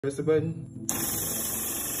Press the button.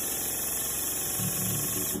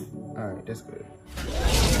 All right, that's good.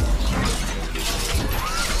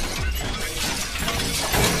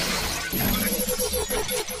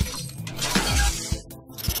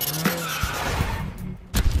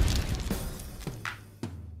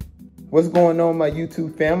 What's going on, my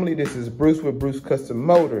YouTube family? This is Bruce with Bruce Custom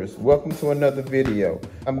Motors. Welcome to another video.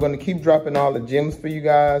 I'm going to keep dropping all the gems for you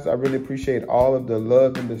guys. I really appreciate all of the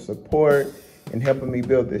love and the support and helping me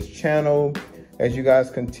build this channel. As you guys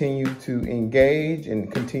continue to engage and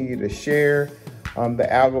continue to share, the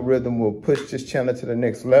algorithm will push this channel to the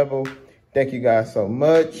next level. Thank you guys so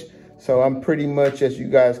much. So I'm pretty much, as you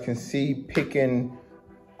guys can see, picking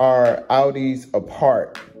our Audis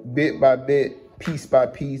apart bit by bit, piece by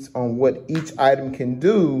piece, on what each item can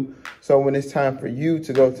do. So when it's time for you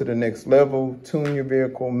to go to the next level, tune your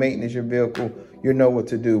vehicle, maintenance your vehicle, you know what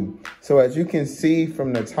to do. So as you can see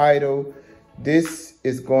from the title, this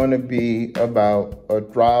is going to be about a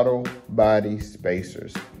throttle body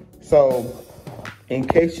spacers. So in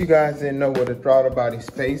case you guys didn't know what a throttle body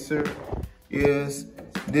spacer is,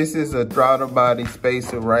 this is a throttle body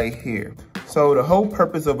spacer right here. So the whole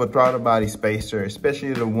purpose of a throttle body spacer,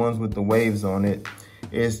 especially the ones with the waves on it,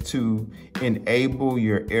 is to enable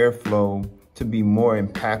your airflow to be more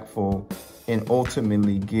impactful and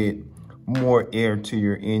ultimately get more air to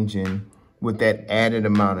your engine with that added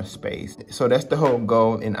amount of space. So that's the whole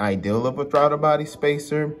goal and ideal of a throttle body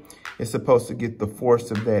spacer. It's supposed to get the force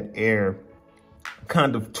of that air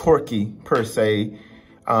kind of torquey per se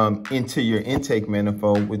into your intake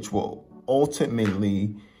manifold, which will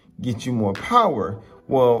ultimately get you more power.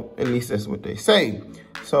 Well, at least that's what they say.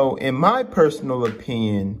 So in my personal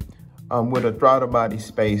opinion, with a throttle body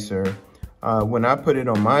spacer, when I put it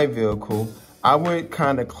on my vehicle, I would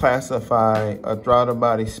kind of classify a throttle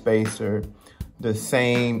body spacer the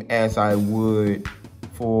same as I would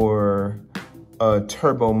for a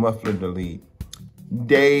turbo muffler delete.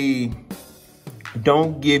 They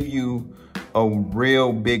don't give you a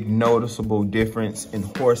real big noticeable difference in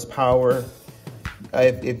horsepower.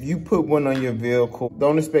 If you put one on your vehicle,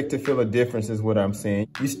 don't expect to feel a difference is what I'm saying.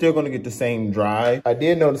 You're still gonna get the same drive. I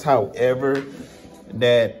did notice, however,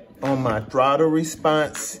 that on my throttle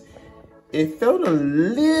response, it felt a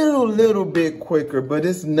little bit quicker, but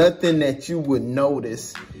it's nothing that you would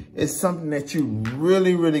notice. It's something that you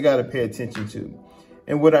really gotta pay attention to.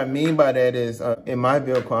 And what I mean by that is, in my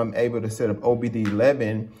vehicle, I'm able to set up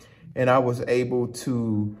OBD11, and I was able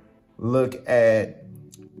to look at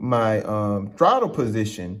my throttle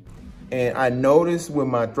position. And I noticed with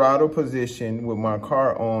my throttle position, with my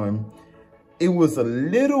car on, it was a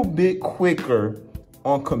little bit quicker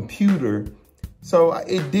on computer. So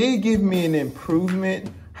it did give me an improvement.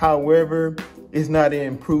 However, it's not an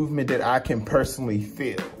improvement that I can personally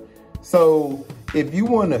feel. So if you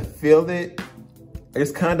want to feel it, it's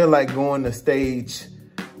kind of like going to stage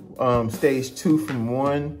 2 from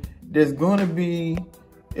 1. There's going to be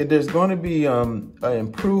an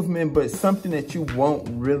improvement, but something that you won't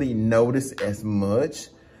really notice as much,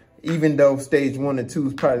 even though stage 1 and 2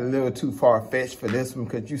 is probably a little too far-fetched for this one,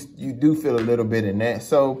 because you do feel a little bit in that.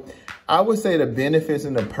 So I would say the benefits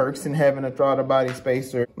and the perks in having a throttle body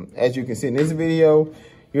spacer, as you can see in this video,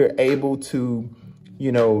 you're able to,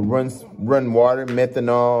 you know, run water,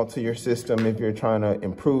 methanol to your system if you're trying to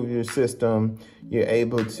improve your system. You're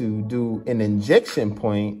able to do an injection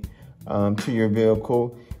point to your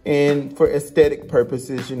vehicle. And for aesthetic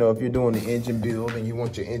purposes, you know, if you're doing the engine build and you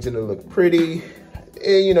want your engine to look pretty,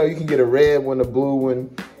 and, you know, you can get a red one, a blue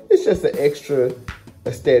one. It's just an extra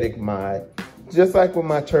aesthetic mod. Just like with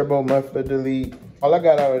my turbo muffler delete, all I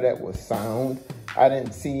got out of that was sound. I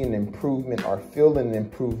didn't see an improvement or feel an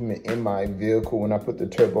improvement in my vehicle when I put the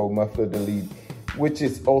turbo muffler delete, which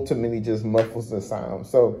is ultimately just muffles the sound.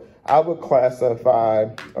 So I would classify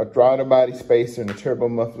a throttle body spacer and a turbo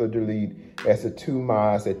muffler delete as the 2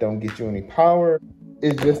 mods that don't get you any power.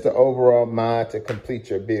 It's just the overall mod to complete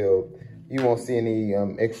your build. You won't see any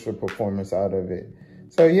extra performance out of it.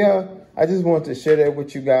 So yeah, I just wanted to share that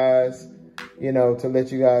with you guys, you know, to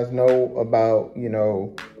let you guys know about, you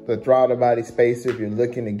know, the throttle body spacer if you're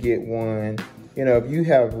looking to get one. You know, if you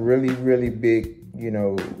have really big, you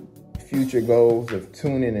know, future goals of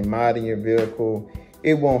tuning and modding your vehicle,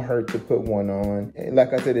 it won't hurt to put one on. And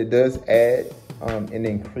like I said, it does add an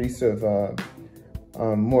increase of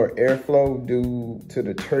more airflow due to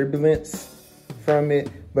the turbulence from it,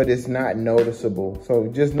 but it's not noticeable. So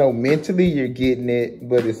just know mentally you're getting it,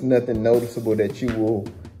 but it's nothing noticeable that you will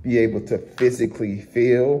be able to physically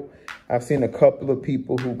feel. I've seen a couple of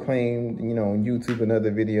people who claimed, you know, on YouTube and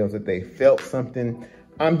other videos that they felt something.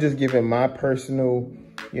 I'm just giving my personal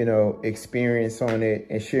you know, experience on it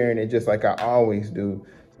and sharing it just like I always do.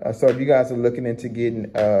 So if you guys are looking into getting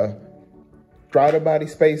a throttle body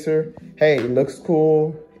spacer, hey, it looks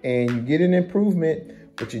cool and you get an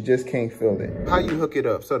improvement, but you just can't feel it. How you hook it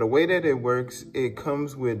up? So the way that it works, it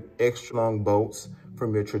comes with extra long bolts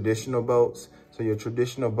from your traditional bolts. So your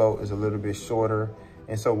traditional bolt is a little bit shorter.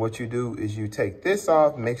 And so what you do is you take this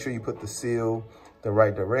off, make sure you put the seal the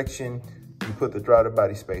right direction. You put the throttle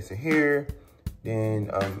body spacer here, then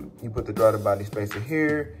you put the throttle body spacer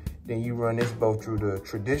here, then you run this bolt through the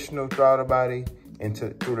traditional throttle body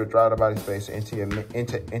through the throttle body spacer into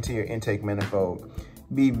your intake manifold.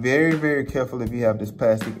 Be very, very careful if you have this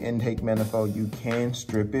plastic intake manifold. You can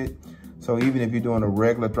strip it. So even if you're doing a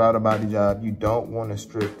regular throttle body job, you don't want to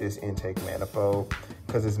strip this intake manifold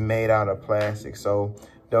because it's made out of plastic. So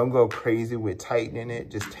don't go crazy with tightening it.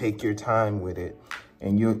 Just take your time with it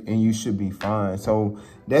and you should be fine. So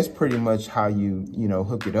that's pretty much how you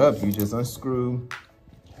hook it up. You just unscrew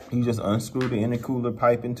the intercooler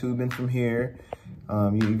pipe and tubing from here.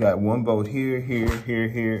 You got one bolt here.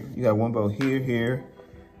 You got one bolt here,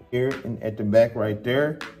 and at the back right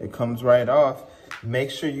there. It comes right off. Make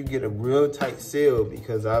sure you get a real tight seal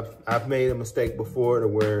because I've made a mistake before to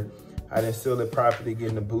where I didn't seal it properly,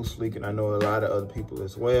 getting the boost leak, and I know a lot of other people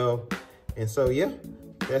as well. And so yeah,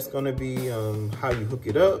 that's gonna be how you hook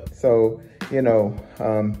it up. So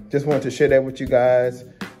just wanted to share that with you guys.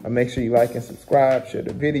 Make sure you like and subscribe, share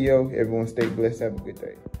the video. Everyone stay blessed. Have a good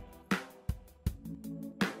day.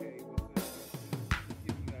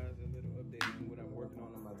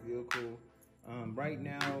 Right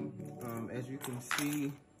now, as you can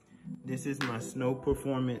see, this is my snow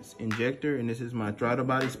performance injector and this is my throttle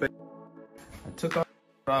body space. I took off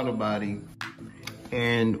the throttle body,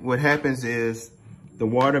 and what happens is the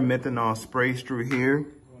water methanol sprays through here.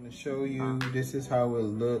 I want to show you, this is how it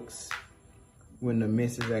looks when the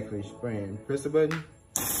mist is actually spraying. Press the button.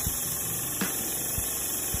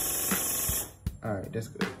 All right, that's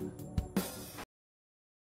good.